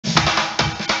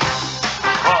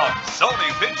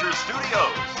Picture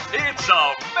Studios. It's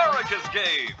America's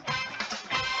Game.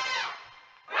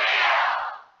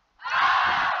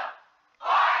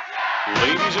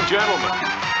 Ladies and gentlemen,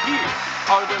 here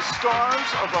are the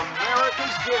stars of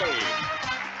America's Game.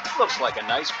 Looks like a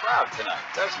nice crowd tonight,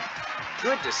 doesn't it?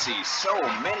 Good to see so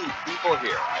many people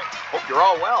here. I hope you're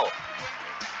all well.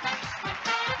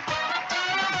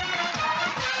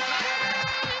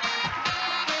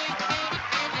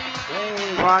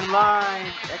 Hey, we're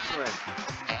online. Excellent.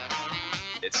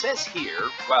 It says here,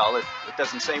 well, it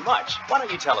doesn't say much. Why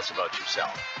don't you tell us about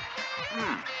yourself?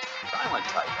 Silent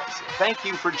type, I see. Thank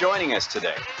you for joining us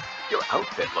today. Your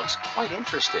outfit looks quite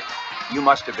interesting. You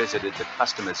must have visited the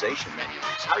customization menus.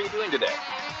 How are you doing today?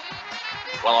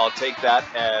 Well, I'll take that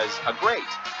as a great.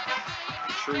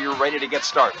 I'm sure you're ready to get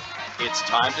started. It's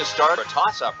time to start a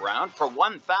toss-up round for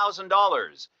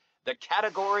 $1,000. The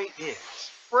category is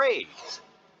phrase.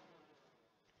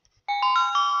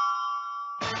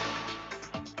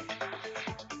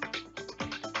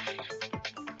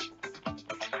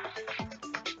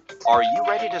 Are you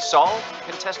ready to solve,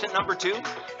 contestant number 2?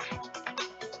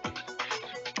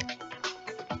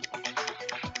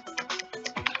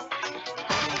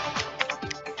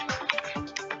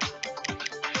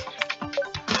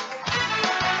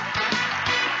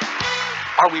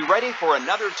 Are we ready for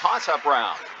another toss-up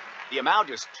round? The amount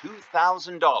is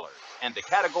 $2,000, and the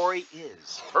category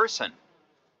is person.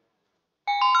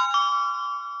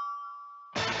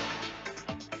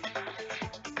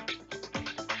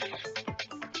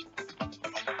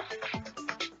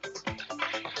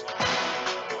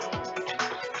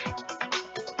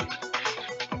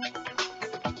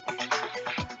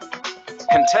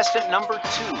 Contestant number 2,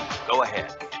 go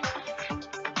ahead.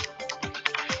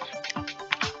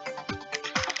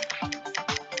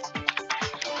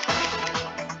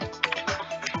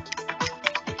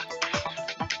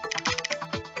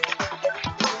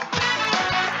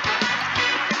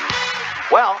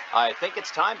 Well, I think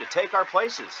it's time to take our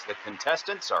places. The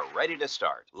contestants are ready to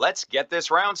start. Let's get this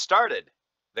round started.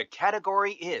 The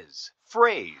category is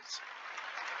phrase.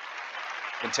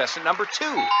 Contestant number 2,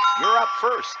 you're up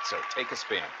first, so take a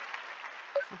spin.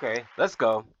 Okay, let's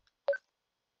go.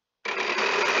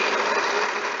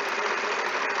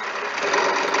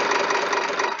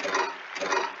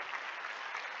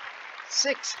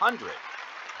 $600.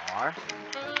 R.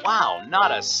 Wow,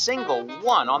 not a single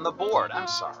one on the board. I'm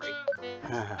sorry.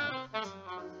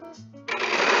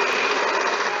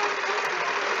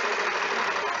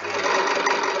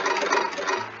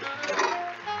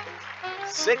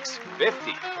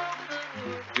 $650.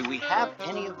 Do we have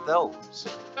any of those?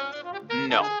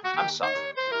 No, I'm sorry.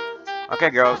 Okay,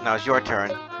 girls, now it's your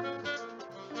turn.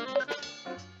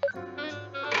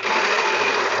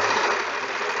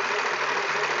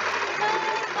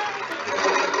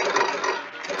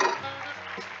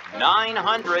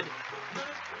 $900.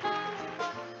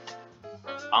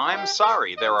 I'm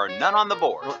sorry, there are none on the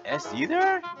board. No S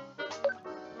either?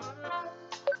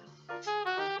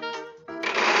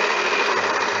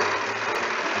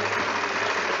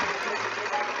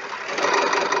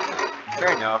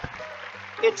 Fair enough.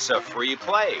 It's a free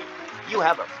play. You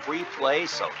have a free play,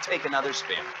 so take another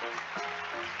spin.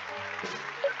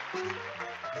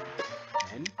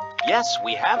 N? Yes,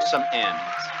 we have some N's.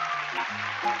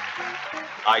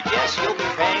 I guess you'll be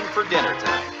paying for dinner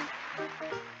tonight.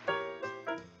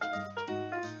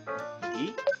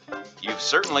 E? You've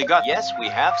certainly got... Yes, we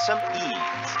have some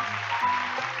E's.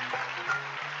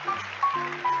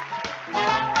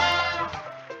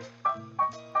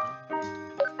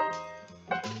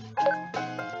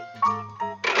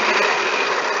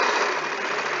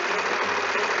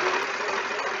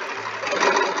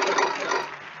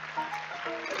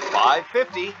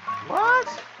 $550. What?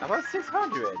 How about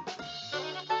 600?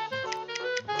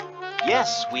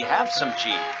 Yes, we have some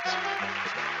G's.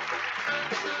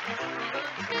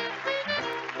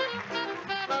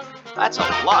 That's a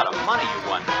lot of money you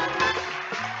won.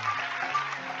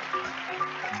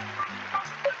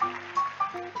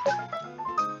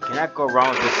 Cannot go wrong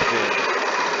with this spin.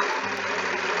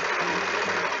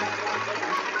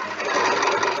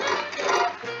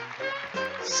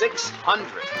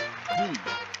 $600.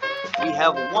 We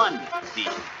have one D.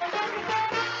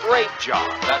 Great job.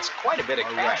 That's quite a bit of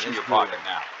cash in your pocket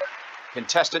now.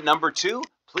 Contestant number 2,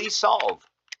 please solve.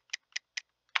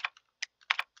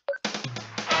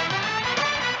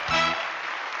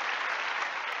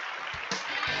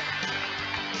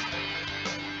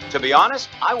 To be honest,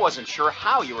 I wasn't sure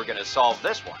how you were going to solve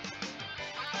this one.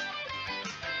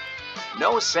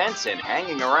 No sense in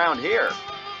hanging around here.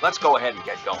 Let's go ahead and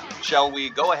get going. Shall we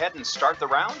go ahead and start the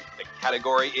round? The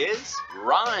category is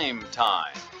rhyme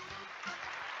time.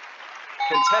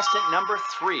 Contestant number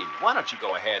 3, why don't you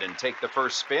go ahead and take the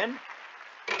first spin?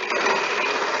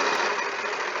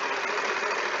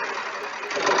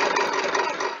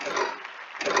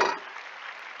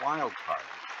 Wild card.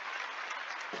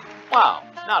 Wow,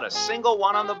 not a single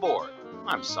one on the board.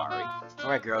 I'm sorry. All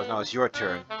right, girls, now it's your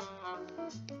turn.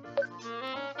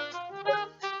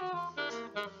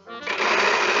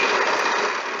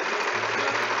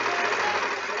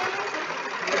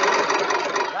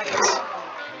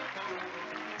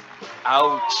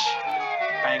 Ouch.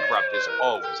 Bankrupt is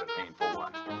always a painful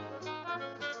one.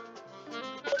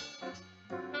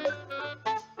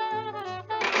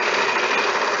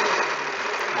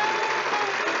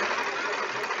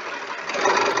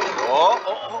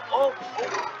 Oh.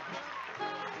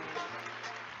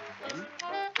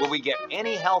 Will we get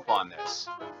any help on this?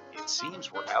 It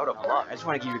seems we're out of luck. I just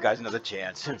want to give you guys another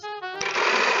chance.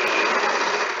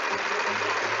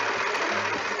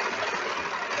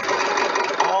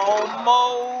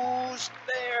 Almost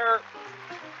there.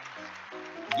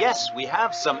 Yes, we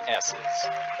have some S's.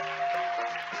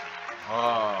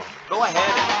 Oh. Go ahead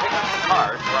and pick up the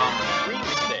card from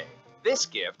Dreams Day. This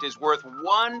gift is worth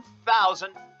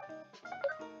 1,000.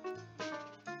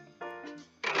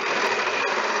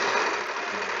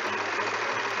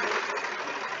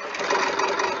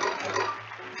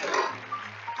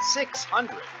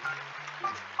 $600.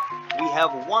 We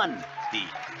have 1 D.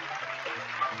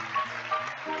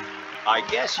 I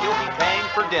guess you'll be paying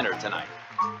for dinner tonight.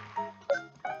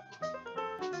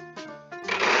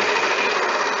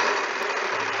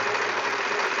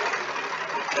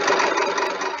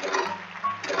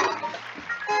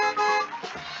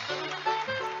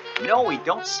 No, we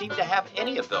don't seem to have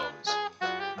any of those.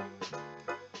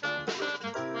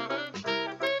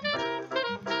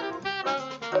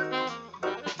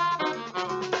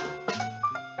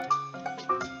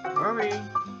 Hurry.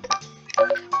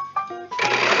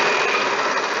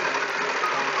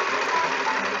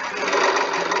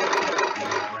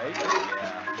 Right?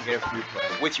 Yeah. You get a free play.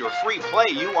 With your free play,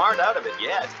 you aren't out of it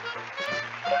yet.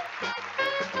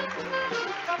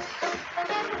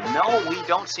 No, we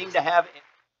don't seem to have...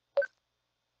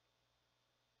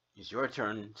 It's your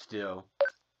turn still.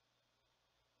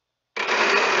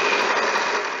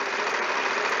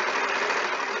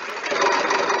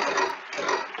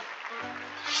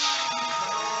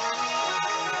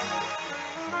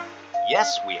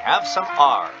 Yes, we have some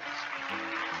R's.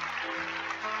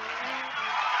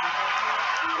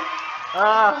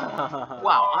 Ah.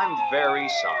 Wow, I'm very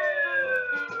sorry.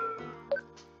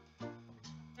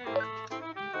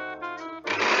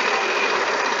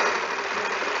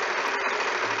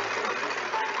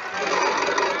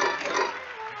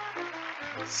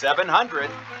 $700.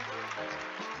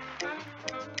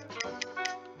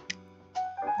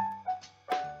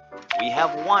 We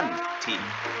have 1 T.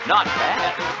 Not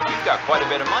bad. You've got quite a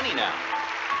bit of money now.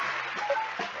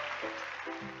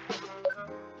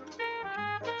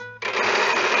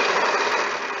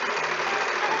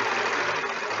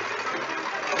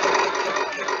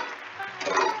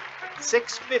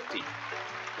 $650.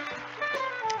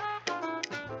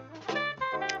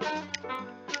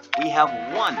 We have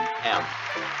 1 M.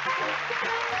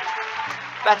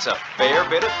 That's a fair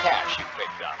bit of cash you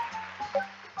picked up.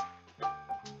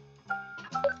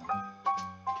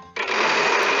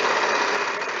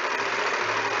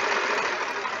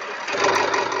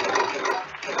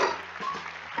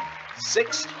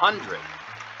 $600.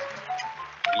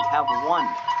 We have 1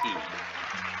 E.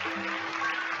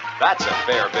 That's a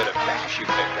fair bit of cash you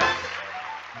picked up.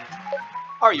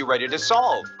 Are you ready to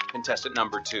solve? Contestant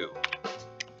number 2.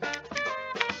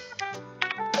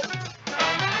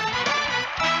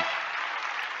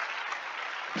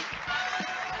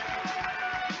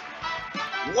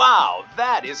 Wow,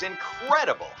 that is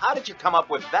incredible. How did you come up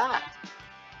with that?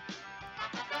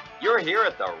 You're here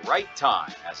at the right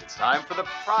time, as it's time for the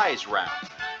prize round.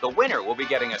 The winner will be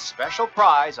getting a special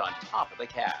prize on top of the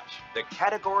cash. The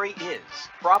category is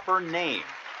proper name.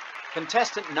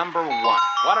 Contestant number 1,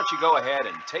 why don't you go ahead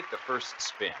and take the first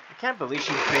spin? I can't believe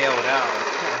she bailed out.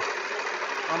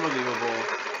 Unbelievable.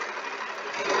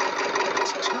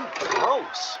 It's too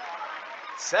close.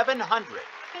 700.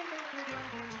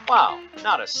 Wow,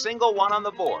 not a single one on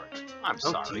the board. I'm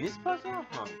Oh, sorry. Tina's puzzle?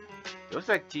 Huh. It looks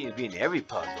like Tina's being every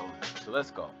puzzle. So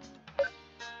let's go.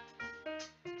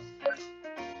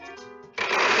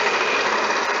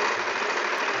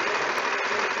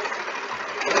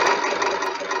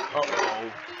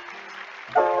 Uh-oh.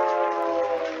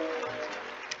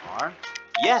 R?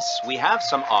 Yes, we have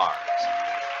some R's.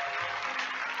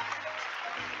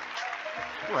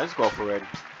 Well, let's go for it.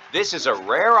 This is a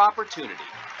rare opportunity.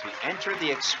 to enter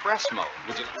the express mode.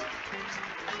 Would you...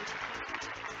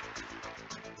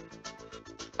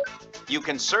 You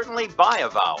can certainly buy a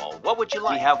vowel. What would you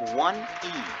like? We have one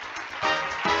E.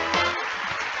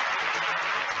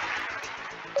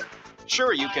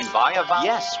 Sure, you can buy a vowel.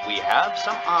 Yes, we have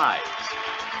some I's.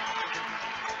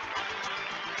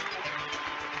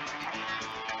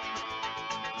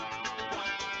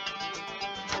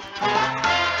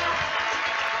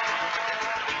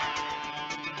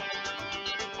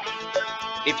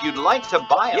 If you'd like to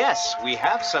buy a... Yes, we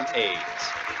have some A's.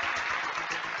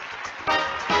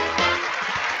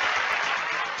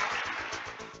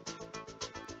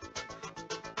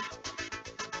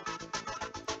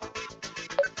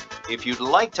 If you'd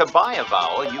like to buy a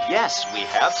vowel, you... Yes, we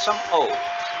have some O's.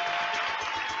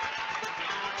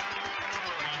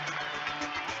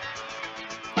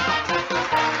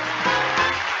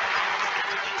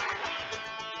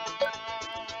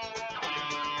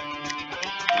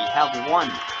 We have one E.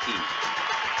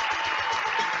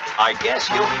 I guess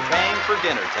you'll be paying for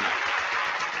dinner tonight.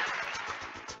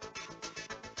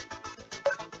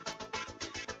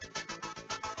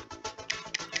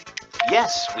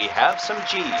 Yes, we have some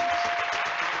G's.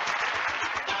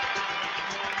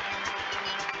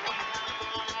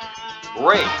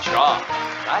 Great job.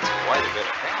 That's quite a bit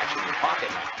of cash in your pocket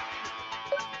now.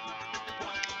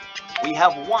 We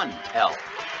have one L.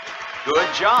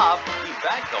 Good job. Keep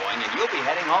that going and you'll be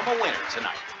heading home a winner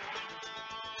tonight.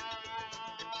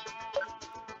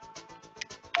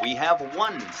 We have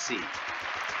one C.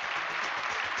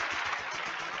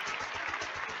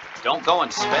 Don't go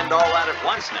and spend all that at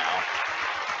once now.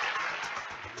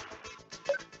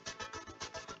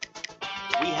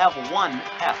 We have one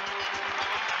F.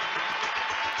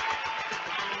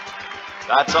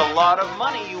 That's a lot of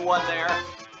money you won there.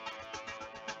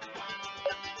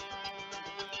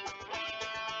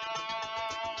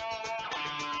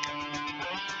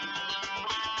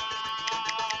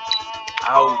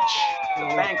 Ouch. The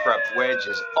bankrupt wedge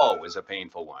is always a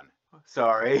painful one.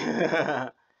 Sorry.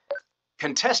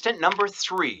 Contestant number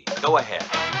 3, go ahead.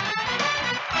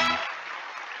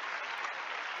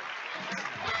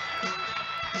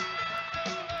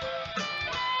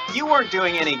 You weren't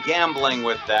doing any gambling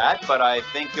with that, but I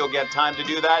think you'll get time to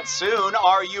do that soon.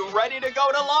 Are you ready to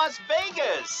go to Las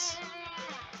Vegas?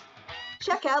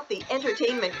 Check out the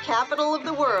entertainment capital of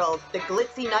the world. The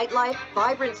glitzy nightlife,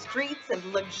 vibrant streets, and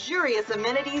luxurious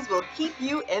amenities will keep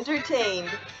you entertained.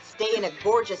 Stay in a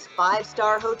gorgeous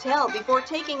 5-star hotel before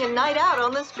taking a night out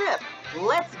on the Strip.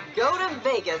 Let's go to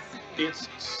Vegas. It's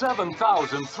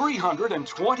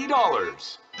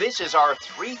 $7,320. This is our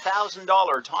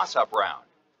 $3,000 toss-up round.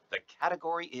 The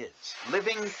category is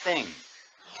Living Thing.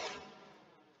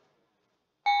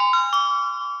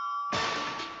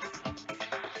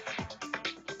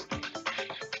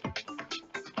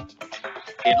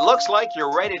 It looks like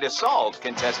you're ready to solve,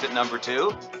 contestant number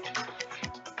 2.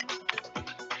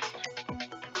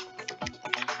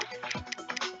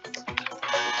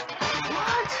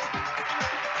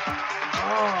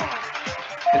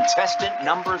 Contestant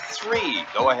number 3,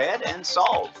 go ahead and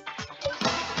solve. Oh,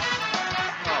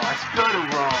 I spelled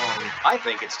it wrong. I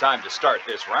think it's time to start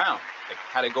this round. The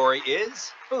category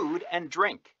is food and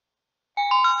drink.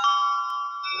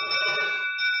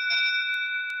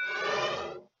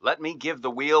 Let me give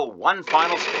the wheel one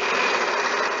final spin.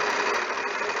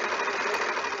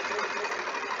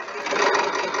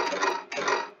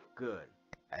 Good.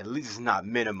 At least it's not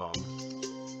minimum.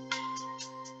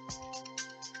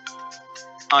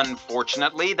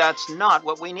 Unfortunately, that's not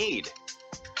what we need.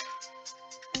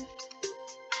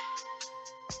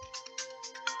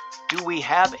 Do we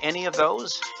have any of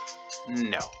those?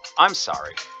 No, I'm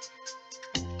sorry.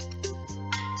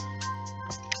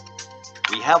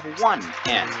 We have one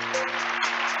N.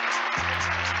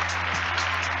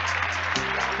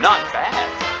 Not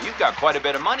bad. You've got quite a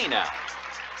bit of money now.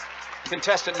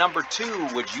 Contestant number 2,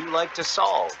 would you like to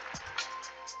solve?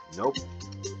 Nope.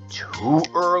 Too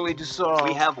early to solve.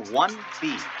 We have one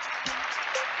B.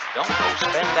 Don't go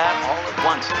spend that all at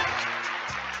once.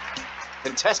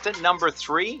 Contestant number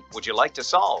 3, would you like to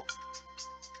solve?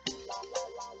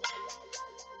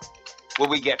 Will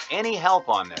we get any help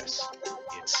on this?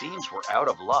 It seems we're out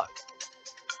of luck.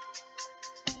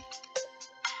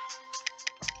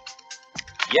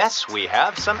 Yes, we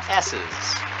have some S's.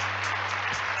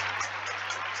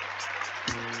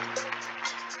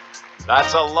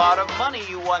 That's a lot of money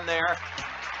you won there.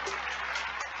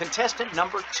 Contestant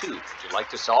number 2, would you like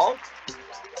to solve?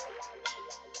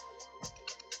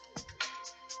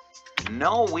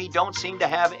 No, we don't seem to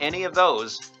have any of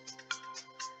those.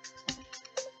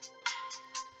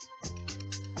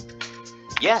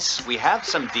 Yes, we have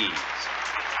some D's.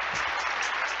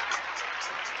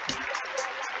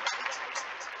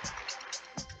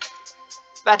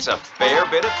 That's a fair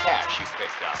bit of cash you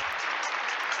picked up.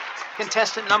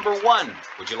 Contestant number 1,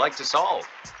 would you like to solve?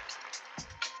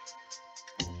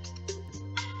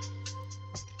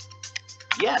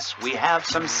 Yes, we have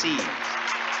some C's.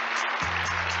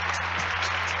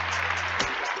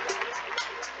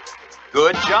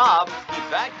 Good job. Keep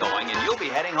that going and you'll be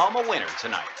heading home a winner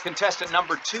tonight. Contestant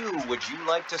number 2, would you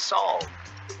like to solve?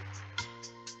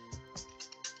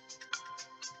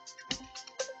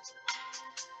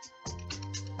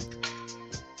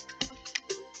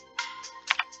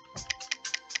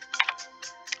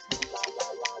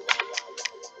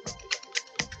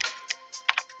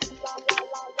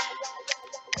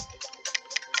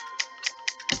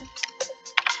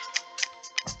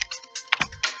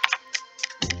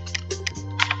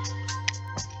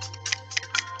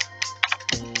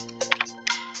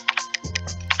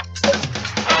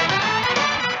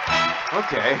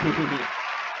 Okay.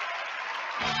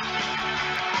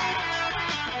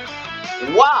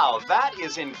 Wow, that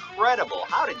is incredible.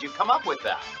 How did you come up with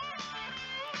that?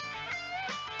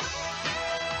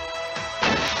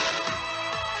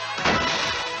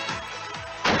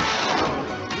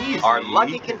 Easy. Our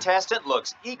lucky contestant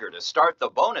looks eager to start the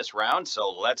bonus round, so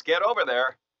let's get over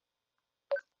there.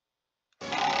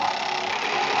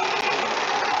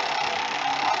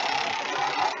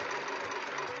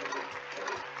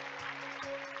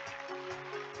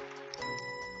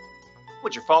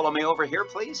 Would you follow me over here,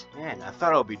 please? Man, I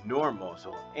thought it would be normal.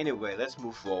 So anyway, let's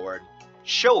move forward.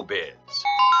 Showbiz.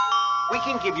 We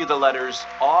can give you the letters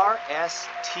R, S,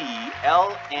 T,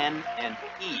 L, N, and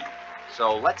E.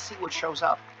 So let's see what shows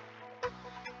up.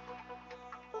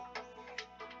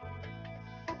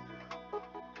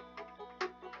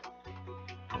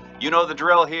 You know the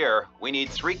drill here. We need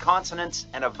 3 consonants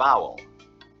and a vowel.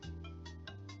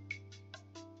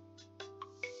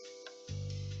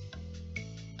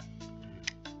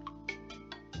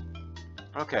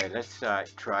 Okay, let's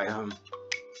try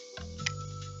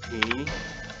P,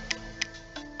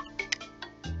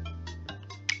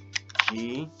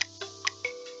 G,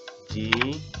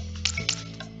 D,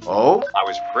 O. I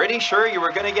was pretty sure you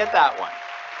were going to get that one.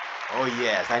 Oh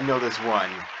yes, I know this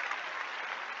one.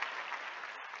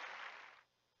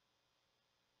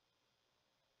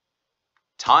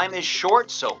 Time is short,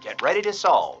 so get ready to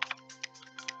solve.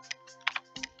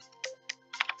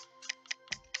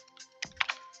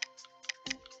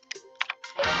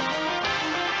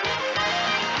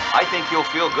 I think you'll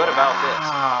feel good about this.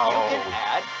 You can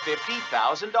add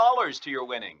 $50,000 to your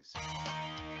winnings.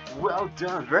 Well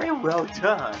done, very well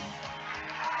done.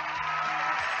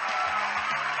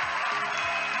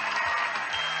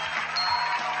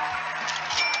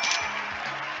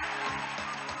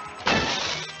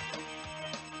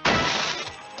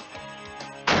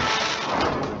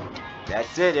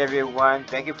 That's it, everyone.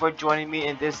 Thank you for joining me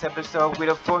in this episode of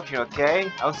Wheel of Fortune,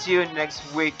 okay? I'll see you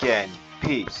next weekend.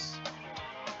 Peace.